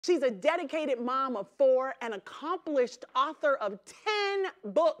She's a dedicated mom of 4, an accomplished author of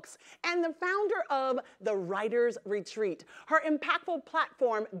 10 books, and the founder of the Writer's Retreat. Her impactful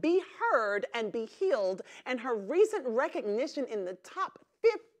platform, Be Heard and Be Healed, and her recent recognition in the top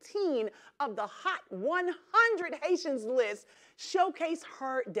 15 of the Hot 100 Haitians list showcase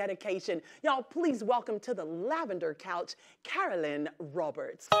her dedication. Y'all, please welcome to the Lavender Couch, Carolyn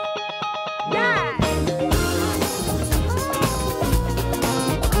Roberts. Yes!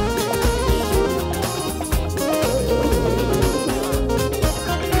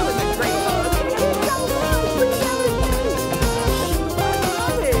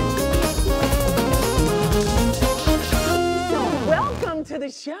 To the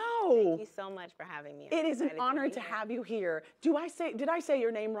show. Thank you so much for having me. It is an honor to have you here. Did I say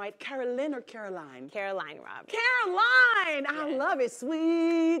your name right? Carolyn or Caroline? Carolyn Roberts. Caroline! Yes. I love it.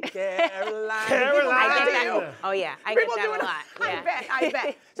 Sweet Caroline. Caroline. I get that. Oh yeah, I get that a lot. Yeah. I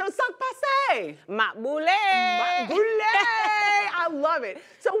bet. So, ça passe? Ma boule. Ma boule. I love it.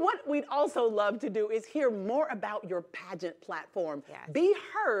 So what we'd also love to do is hear more about your pageant platform. Yes. Be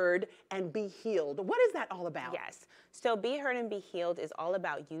Heard and Be Healed. What is that all about? Yes. So Be Heard and Be Healed is all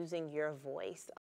about using your voice